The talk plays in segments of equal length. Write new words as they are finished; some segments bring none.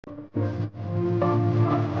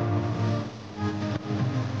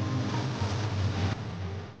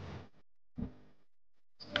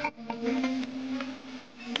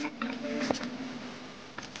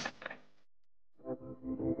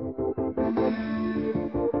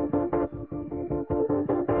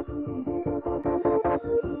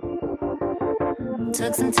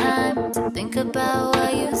Took some time to think about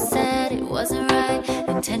what you said. It wasn't right.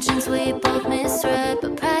 Intentions we both misread,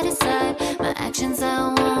 but pride aside, my actions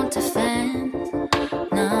I won't defend.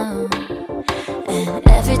 No. And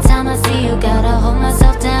every time I see you, gotta hold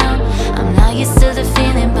myself down. I'm not used to the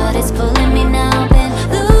feeling, but it's pulling me now. Been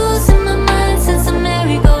losing my mind since the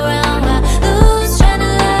merry-go-round. I lose trying to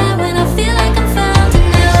lie when I feel like I'm found. And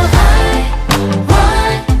now I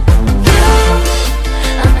want you.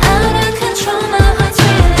 I'm out of control, my heart's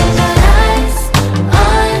feeling got eyes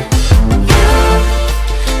on you.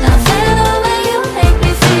 Now feel the way you make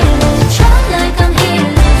me feel it. Try like I'm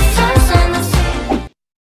healing, stars on the ceiling.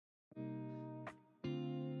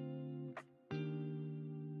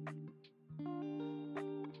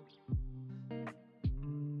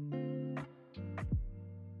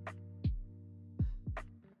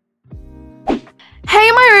 Hey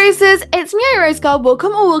my roses, it's me iRoseGirl.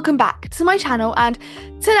 Welcome back to my channel, and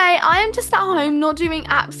today I am just at home not doing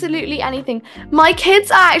absolutely anything. My kids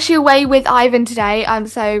are actually away with Ivan today,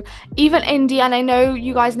 so even Indy, and I know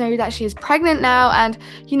you guys know that she is pregnant now, and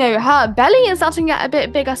you know her belly is starting to get a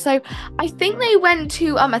bit bigger, so I think they went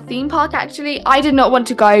to a theme park. Actually, I did not want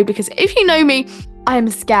to go because if you know me, I am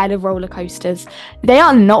scared of roller coasters. They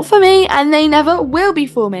are not for me and they never will be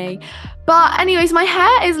for me. But anyways, my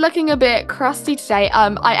hair is looking a bit crusty today.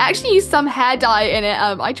 I actually used some hair dye in it.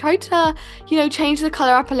 I tried to, change the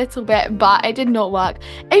color up a little bit, but it did not work.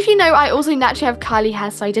 If you know, I also naturally have curly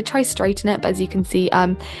hair, so I did try straighten it, but as you can see,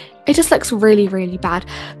 it just looks really, really bad.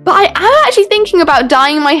 But I am actually thinking about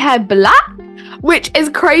dyeing my hair black, which is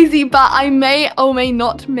crazy, but I may or may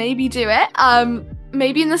not maybe do it.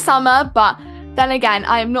 Maybe in the summer, but then again,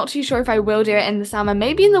 I am not too sure if I will do it in the summer,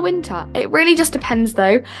 maybe in the winter. It really just depends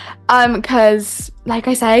though, because like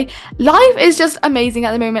I say, life is just amazing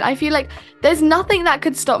at the moment. I feel like there's nothing that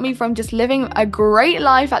could stop me from just living a great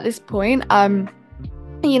life at this point.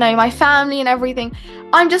 My family and everything.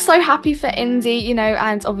 I'm just so happy for Indy,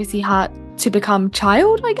 and obviously her to become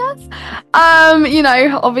child, I guess.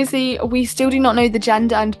 Obviously we still do not know the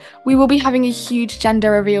gender, and we will be having a huge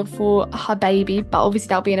gender reveal for her baby, but obviously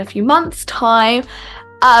that'll be in a few months time.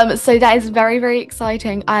 So that is very, very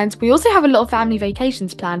exciting, and we also have a lot of family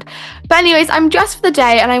vacations planned. But anyways, I'm dressed for the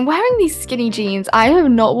day and I'm wearing these skinny jeans. I have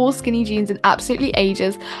not worn skinny jeans in absolutely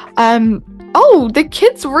ages. Oh, the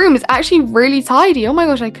kids' room is actually really tidy. Oh my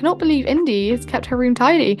gosh, I cannot believe Indy has kept her room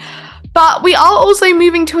tidy. But we are also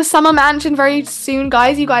moving to a summer mansion very soon,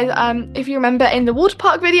 guys. You guys, if you remember in the water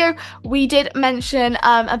park video, we did mention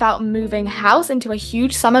about moving house into a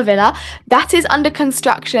huge summer villa that is under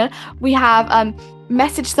construction. We have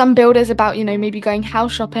messaged some builders about, maybe going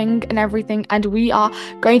house shopping and everything, and we are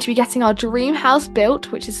going to be getting our dream house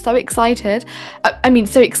built, which is so excited.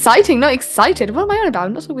 So exciting, not excited. What am I on about?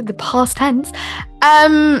 I'm not talking with the past tense.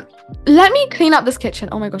 Let me clean up this kitchen.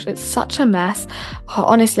 Oh my gosh, it's such a mess. Oh,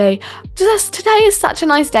 honestly, today is such a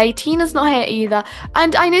nice day. Tina's not here either.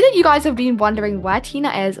 And I know that you guys have been wondering where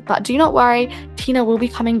Tina is, but do not worry. Tina will be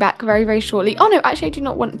coming back very, very shortly. Oh no, actually I do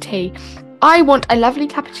not want tea. I want a lovely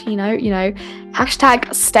cappuccino,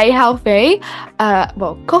 hashtag stay healthy.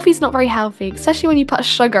 Well, coffee's not very healthy, especially when you put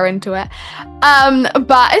sugar into it.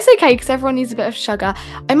 But it's okay because everyone needs a bit of sugar.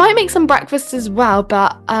 I might make some breakfast as well,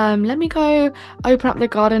 but let me go open up the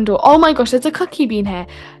garden door. Oh my gosh, there's a cookie bean here.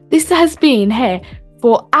 This has been here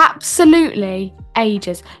for absolutely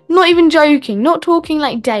ages. Not even joking, not talking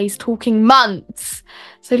like days, talking months.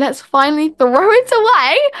 So let's finally throw it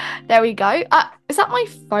away. There we go. Is that my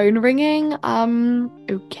phone ringing?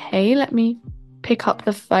 Okay, let me pick up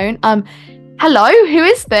the phone. Hello, who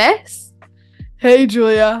is this? Hey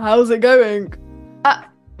Julia, how's it going?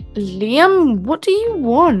 Liam, what do you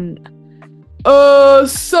want?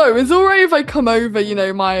 So is it alright if I come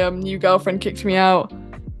over? My new girlfriend kicked me out.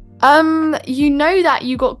 You know that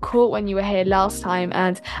you got caught when you were here last time,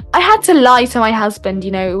 and I had to lie to my husband,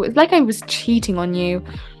 it was like I was cheating on you.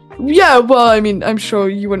 Yeah, well, I'm sure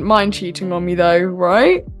you wouldn't mind cheating on me though,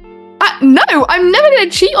 right? No, I'm never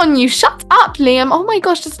gonna cheat on you. Shut up, Liam. Oh my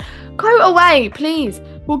gosh, just go away, please.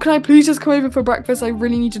 Well, can I please just come over for breakfast? I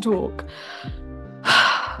really need to talk.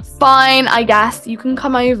 Fine, I guess. You can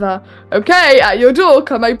come over. Okay, at your door,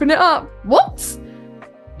 come open it up. What?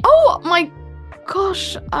 Oh my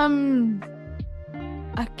gosh,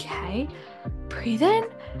 okay. Breathe in,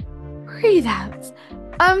 breathe out.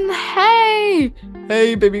 Hey!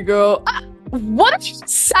 Hey, baby girl. What did you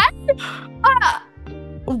say?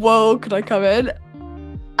 Well, could I come in?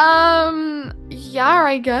 Yeah,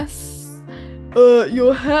 I guess.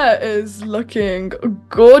 Your hair is looking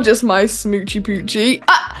gorgeous, my smoochy poochie.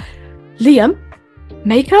 Liam,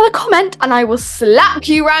 make another comment and I will slap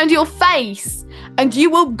you round your face. And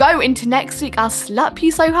you will go into next week. I'll slap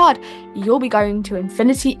you so hard. You'll be going to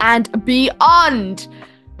infinity and beyond.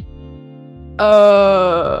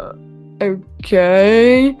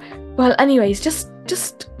 Okay. Well, anyways, just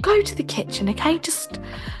go to the kitchen, okay? Just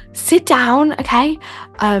sit down, okay?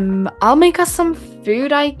 I'll make us some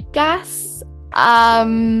food, I guess.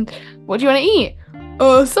 What do you want to eat?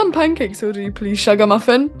 Some pancakes will do, please, sugar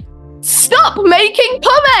muffin. Stop making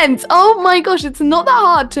comments! Oh my gosh, it's not that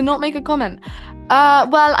hard to not make a comment.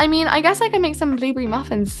 Well, I mean, I guess I can make some blueberry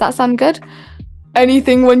muffins. Does that sound good?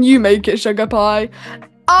 Anything when you make it, sugar pie.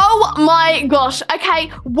 Oh my gosh. Okay,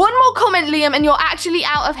 one more comment, Liam, and you're actually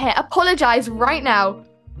out of here. Apologize right now.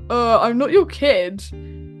 I'm not your kid.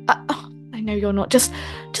 I know you're not. Just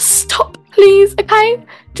stop, please, okay?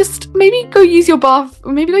 Just maybe go use your bath.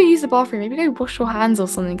 Maybe go use the bathroom. Maybe go wash your hands or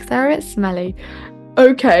something, because they're a bit smelly.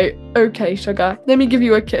 Okay, sugar. Let me give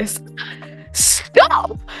you a kiss.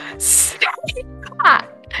 Stop! Stay back!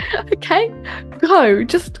 Okay?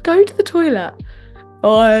 Just go to the toilet.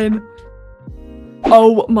 Fine.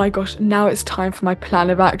 Oh my gosh, now it's time for my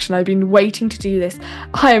plan of action. I've been waiting to do this.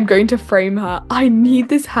 I am going to frame her. I need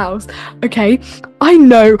this house. Okay? I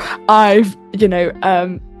know I've,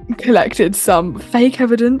 collected some fake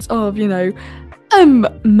evidence of,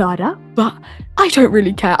 murder, but I don't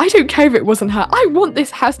really care. I don't care if it wasn't her. I want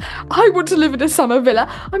this house. I want to live in a summer villa.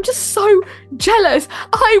 I'm just so jealous.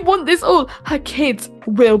 I want this all. Her kids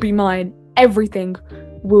will be mine. Everything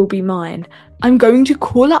will be mine. I'm going to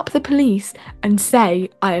call up the police and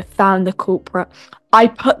say I have found the culprit. I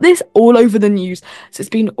put this all over the news. So it's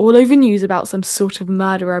been all over news about some sort of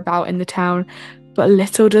murder about in the town. But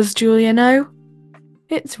little does Julia know,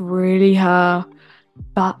 it's really her.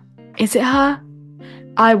 But is it her?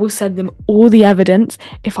 I will send them all the evidence.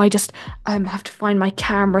 If I just have to find my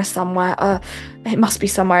camera somewhere. It must be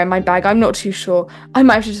somewhere in my bag. I'm not too sure. I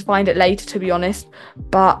might have to just find it later, to be honest.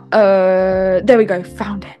 But there we go.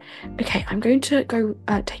 Found it. Okay, I'm going to go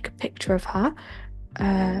take a picture of her.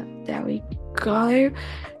 There we go.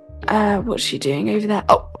 What's she doing over there?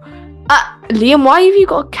 Oh, Liam, why have you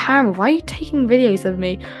got a camera? Why are you taking videos of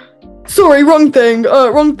me? Sorry, wrong thing.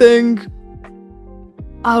 Wrong thing.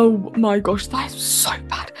 Oh my gosh, that is so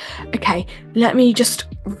bad. Okay, let me just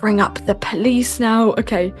ring up the police now.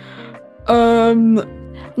 Okay.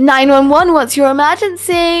 911, what's your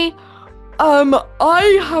emergency?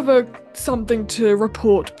 I have something to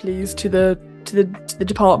report, please, to the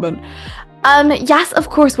department. Yes, of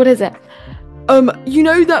course. What is it? You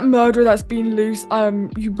know that murderer that's been loose?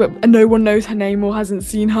 No one knows her name or hasn't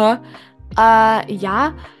seen her.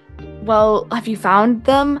 Yeah. Well, have you found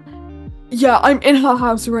them? Yeah, I'm in her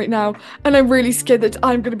house right now, and I'm really scared that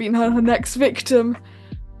I'm gonna be her next victim.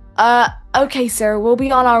 Okay, sir, we'll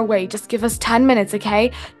be on our way. Just give us 10 minutes, okay?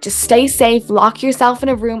 Just stay safe, lock yourself in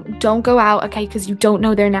a room, don't go out, okay? Because you don't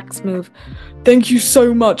know their next move. Thank you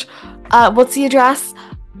so much. What's the address?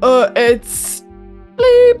 It's...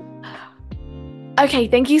 bleep. Okay,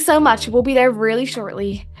 thank you so much. We'll be there really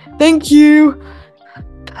shortly. Thank you.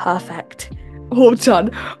 Perfect. All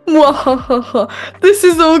done. Mwahaha. This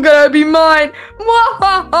is all gonna be mine.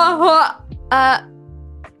 Mwahaha.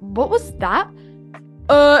 What was that?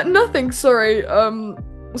 Nothing. Sorry.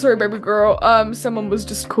 Sorry, baby girl. Someone was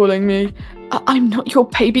just calling me. I'm not your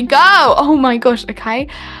baby girl. Oh my gosh. Okay.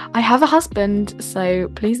 I have a husband, so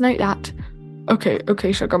please note that.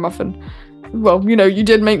 Okay, sugar muffin. Well, you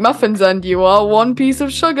did make muffins, and you are one piece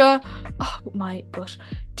of sugar. Oh my gosh.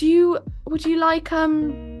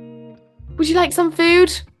 Would you like some food?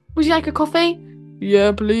 Would you like a coffee?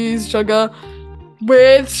 Yeah, please, sugar.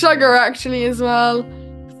 With sugar, actually, as well.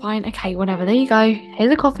 Fine, okay, whatever. There you go. Here's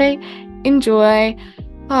a coffee. Enjoy.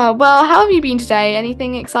 Oh, well, how have you been today?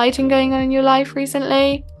 Anything exciting going on in your life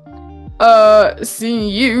recently? Seeing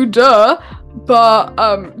you, duh. But,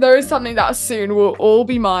 there is something that soon will all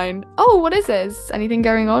be mine. Oh, what is this? Anything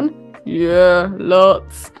going on? Yeah,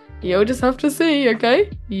 lots. You'll just have to see, okay?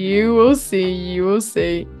 You will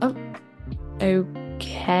see. Oh.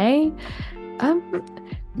 Okay.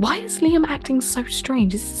 Why is Liam acting so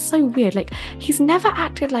strange? This is so weird. Like, he's never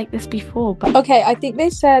acted like this before. But okay, I think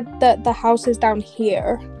they said that the house is down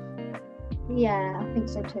here. Yeah, I think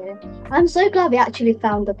so too. I'm so glad we actually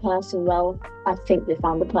found the person. Well, I think we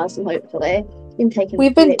found the person, hopefully.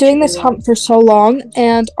 We've been doing this hunt for so long,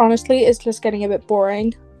 and honestly, it's just getting a bit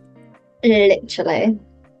boring. Literally.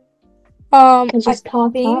 I just park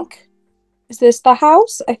up. think. Is this the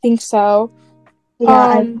house? I think so. Yeah,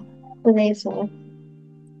 I believe so.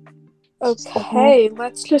 Okay,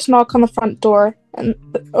 let's just knock on the front door. And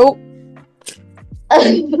oh,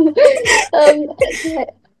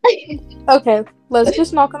 okay. Let's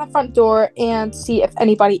just knock on the front door and see if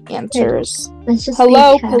anybody answers. Let's just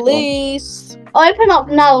Hello, be careful. police. Open up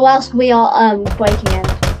now whilst we are breaking in.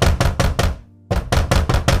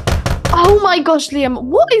 Oh my gosh, Liam,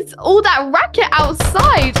 what is all that racket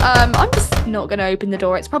outside? I'm just not gonna open the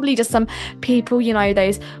door. It's probably just some people, you know,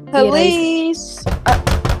 those weirdos. Police.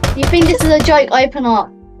 You think this is a joke? Open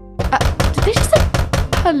up. Did they just say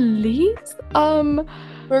police?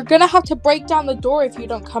 We're gonna have to break down the door if you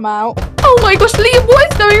don't come out. Oh my gosh, Liam,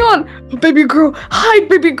 what is going on? Oh, baby girl, hide,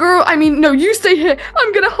 baby girl. I mean, no, you stay here.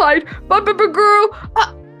 I'm gonna hide. Bye, baby girl.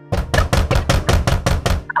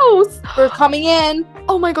 House. We're coming in.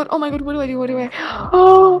 Oh my god, what do I do?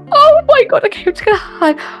 Oh my god, okay, I'm just gonna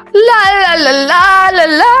hide. La la la la la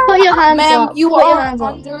la. Put your hands Ma'am, up. you Put your are hands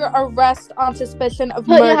up. under arrest on suspicion of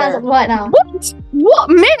Put your hands up murder. right now. What?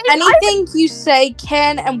 Me? Anything you say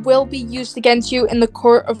can and will be used against you in the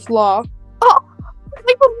court of law.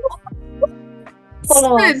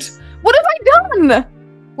 Follow us. What have I done?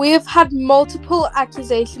 We have had multiple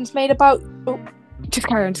accusations made about. Just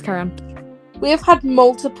carry on. We have had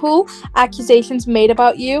multiple accusations made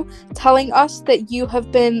about you, telling us that you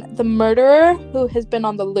have been the murderer who has been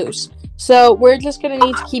on the loose. So we're just gonna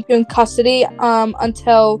need to keep you in custody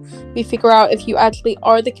until we figure out if you actually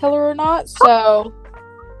are the killer or not. So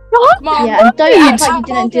come on. Yeah, and don't act like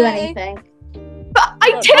you didn't do anything. But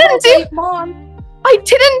I didn't do. Come on. I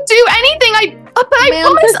didn't do anything. But I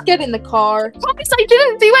Ma'am, promise. just get in the car. I promise I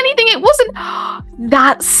didn't do anything. It wasn't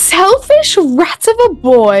that selfish rat of a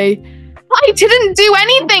boy. I didn't do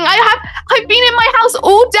anything. I've been in my house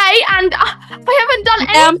all day and I haven't done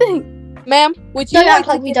anything. Ma'am, would you Don't act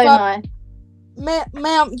like we don't know.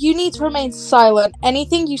 Ma'am, you need to remain silent.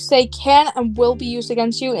 Anything you say can and will be used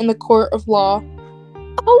against you in the court of law.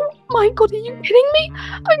 Oh my god, are you kidding me?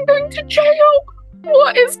 I'm going to jail.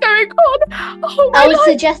 What is going on? Oh, I would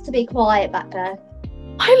suggest to be quiet back there.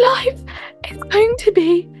 My life is going to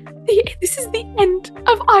be this is the end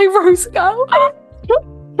of iRoseGirl.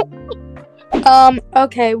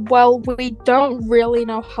 Okay, well, we don't really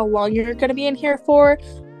know how long you're gonna be in here for,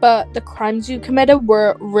 but the crimes you committed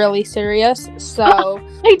were really serious, so...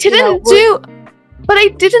 I didn't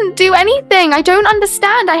do anything. I don't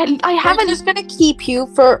understand. I haven't... We're just gonna keep you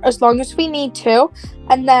for as long as we need to,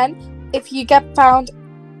 and then if you get found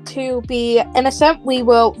to be innocent, we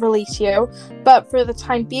will release you. But for the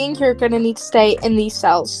time being, you're gonna need to stay in these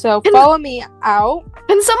cells. So follow me out.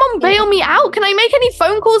 Can someone bail me out? Can I make any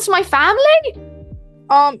phone calls to my family?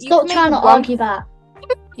 Stop trying to argue back.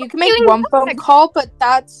 You can make one phone call, but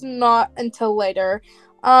that's not until later.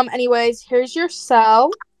 Anyways, here's your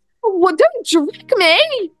cell. Well, don't drag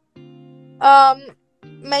me.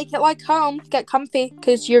 Make it like home. Get comfy,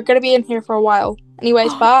 because you're gonna be in here for a while.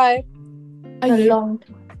 Anyways, bye.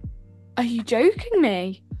 Are you joking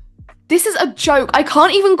me? This is a joke. I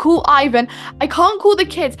can't even call Ivan. I can't call the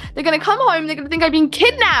kids. They're gonna come home. They're gonna think I've been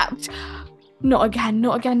kidnapped. Not again.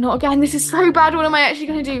 This is so bad. What am I actually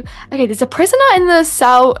gonna do? Okay, there's a prisoner in the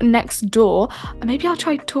cell next door. Maybe I'll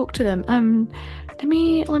try to talk to them. Let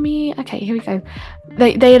me. Okay, here we go.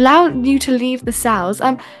 They allow you to leave the cells.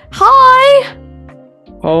 Hi. Hi.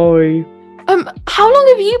 How long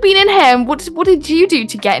have you been in here? What did you do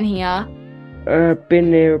to get in here?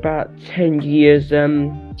 Been here about 10 years. I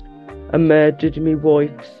murdered my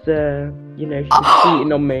wife's, she was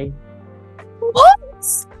cheating on me. What?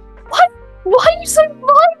 Why are you so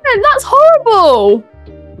violent? That's horrible.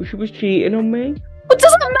 Well, she was cheating on me. It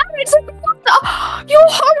doesn't matter. It's like, you're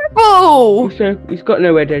horrible. Also, he's got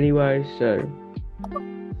no head anyway, so.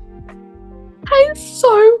 I'm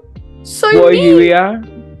so What mean. are you here?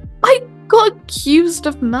 I got accused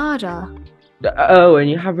of murder. Oh, and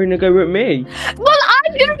you're having a go at me? Well, I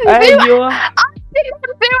didn't do And it. you're... I didn't do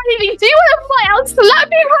anything. Do you want to fight? I'll slap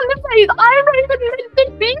you on the face. I'm not even meant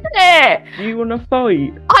to be there. Do you want to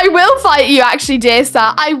fight? I will fight you, actually, dear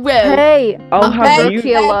sir. I will. Hey, I'll have rookie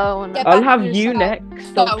you. alone. Get I'll back have in your you cell.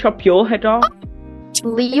 next. I'll chop your head off.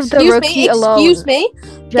 Leave the rookie alone. Excuse me.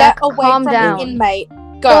 Jack, Get away calm from down. the inmate.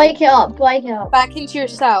 Go. Break it up. Back into your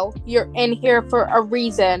cell. You're in here for a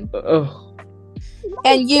reason. Ugh.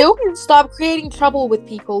 And you, stop creating trouble with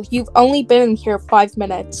people. You've only been in here 5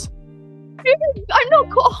 minutes. I'm not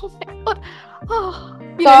caught. Oh my god. Oh,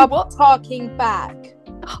 you know Stop what? talking back.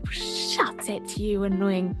 Oh, shut it, you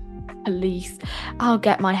annoying police. I'll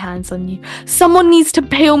get my hands on you. Someone needs to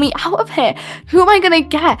bail me out of here. Who am I gonna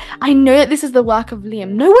get? I know that this is the work of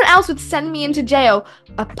Liam. No one else would send me into jail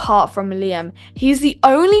apart from Liam. He's the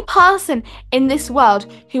only person in this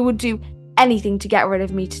world who would do anything to get rid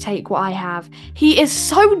of me, to take what I have. He is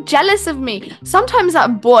so jealous of me. Sometimes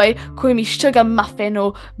that boy calling me sugar muffin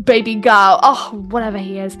or baby girl, oh, whatever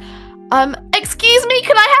he is. Excuse me,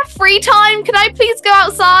 can I have free time? Can I please go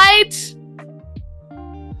outside?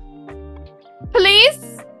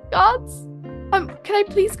 Please? Guards? Can I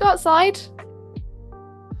please go outside?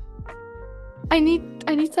 I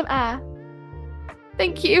need some air.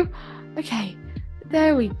 Thank you. Okay,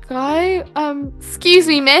 there we go. Excuse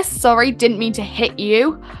me, miss. Sorry, didn't mean to hit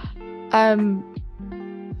you.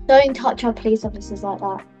 Don't touch our police officers like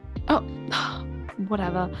that. Oh,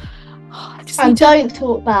 whatever. And don't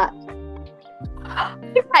talk back.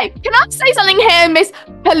 Okay, can I say something here, Miss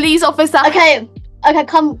Police Officer? Okay,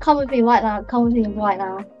 come with me right now. Come with me right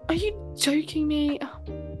now. Are you joking me?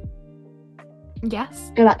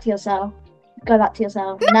 Yes. Go back to your cell. Go back to your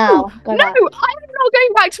cell. No, now. Go back. No, I'm not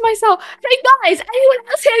going back to my cell. Hey guys, anyone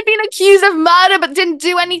else here been accused of murder but didn't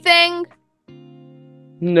do anything?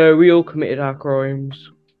 No, we all committed our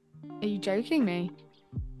crimes. Are you joking me?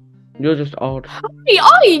 You're just odd.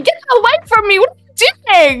 Oi, get away from me! What are you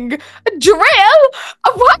doing? A drill?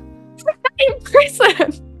 What? In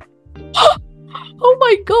prison? Oh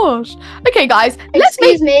my gosh. Okay, guys,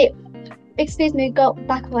 Excuse me. Go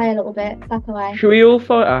back away a little bit. Back away. Should we all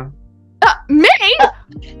fight her? Me?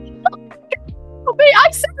 I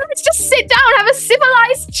said let's just sit down, have a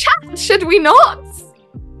civilized chat, should we not?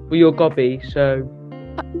 Well, you're Gobby, so.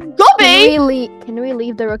 Gobby? Can we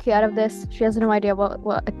leave the rookie out of this? She has no idea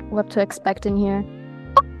what to expect in here.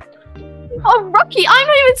 Oh, Rocky, I'm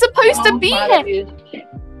not even supposed to be here.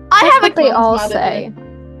 That's what they all say.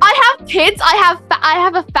 I have kids. I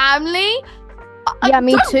have a family. Yeah,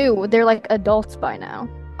 me too. They're like adults by now.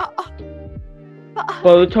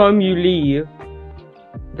 By the time you leave,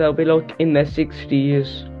 they'll be like in their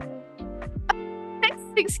 60s.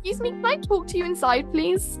 Excuse me, can I talk to you inside,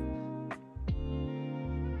 please?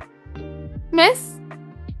 Miss?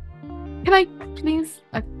 Can I please?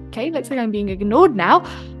 Okay, looks like I'm being ignored now.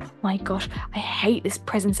 Oh my gosh, I hate this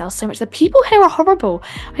prison cell so much. The people here are horrible.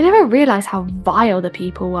 I never realised how vile the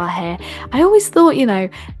people were here. I always thought,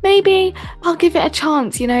 maybe I'll give it a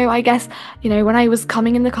chance, I guess, when I was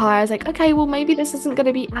coming in the car, I was like, okay, well, maybe this isn't going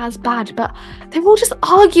to be as bad, but they're all just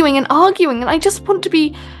arguing, and I just want to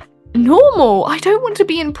be normal. I don't want to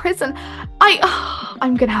be in prison.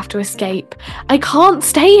 I'm going to have to escape. I can't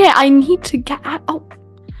stay here. I need to get out. Oh.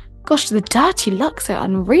 Gosh, the dirty looks are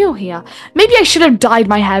unreal here. Maybe I should have dyed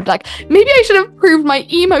my hair black. Maybe I should have proved my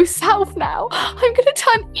emo self now. I'm gonna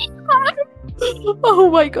turn emo. Oh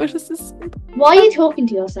my gosh, this is so bad. Why are you talking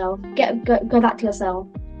to yourself? Go back to your cell.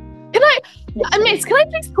 Can Miss, can I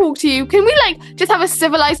please talk to you? Can we just have a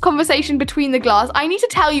civilized conversation between the glass? I need to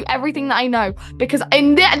tell you everything that I know because there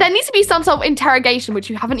needs to be some sort of interrogation, which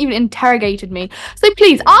you haven't even interrogated me. So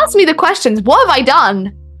please ask me the questions. What have I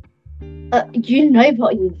done? You know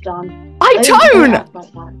what you've done. I don't!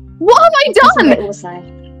 What have I done? That's what they all say.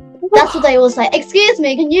 That's what they all say. Excuse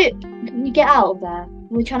me, can you get out of there?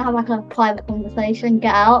 We're trying to have a private conversation.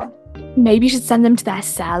 Get out. Maybe you should send them to their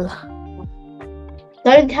cell.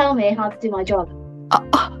 Don't tell me how to do my job.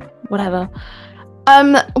 Whatever.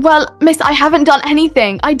 Well, miss, I haven't done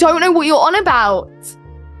anything. I don't know what you're on about.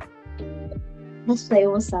 That's what they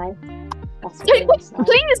all say.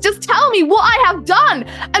 Please just tell me what I have done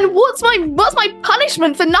and what's my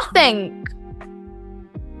punishment for nothing.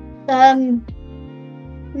 I'm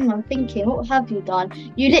thinking, what have you done?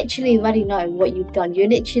 You literally already know what you've done. You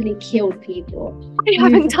literally killed people. I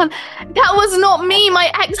haven't done. That was not me.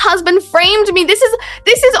 My ex-husband framed me. This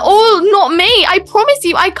is all not me. I promise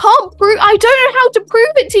you. I can't prove. I don't know how to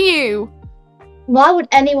prove it to you. Why would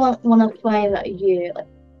anyone want to frame you?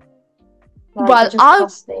 Well,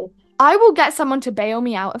 I will get someone to bail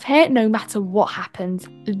me out of here no matter what happens.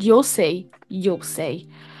 You'll see. You'll see.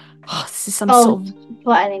 Oh, this is some sort of...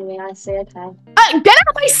 threatening me, I see, okay. Get out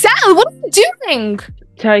of my cell! What are you doing?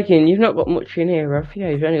 Taking, you've not got much in here, have you?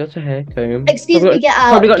 You've only got a hair comb. Excuse me, get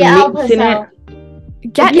out. Get out of the cell.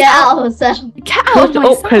 Get out of the cell. Get out of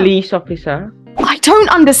my cell. Police officer. I don't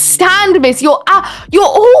understand, miss. You're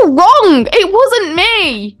all wrong. It wasn't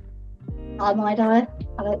me. Am I though?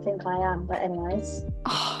 I don't think I am, but anyways.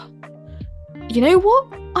 You know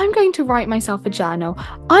what? I'm going to write myself a journal.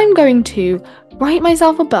 I'm going to write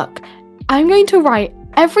myself a book. I'm going to write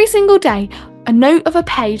every single day a note of a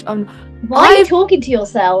page on... Why are you talking to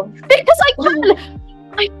yourself? Because I can!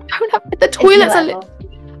 I don't have... The toilets are...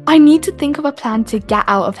 I need to think of a plan to get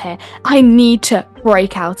out of here. I need to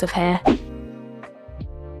break out of here.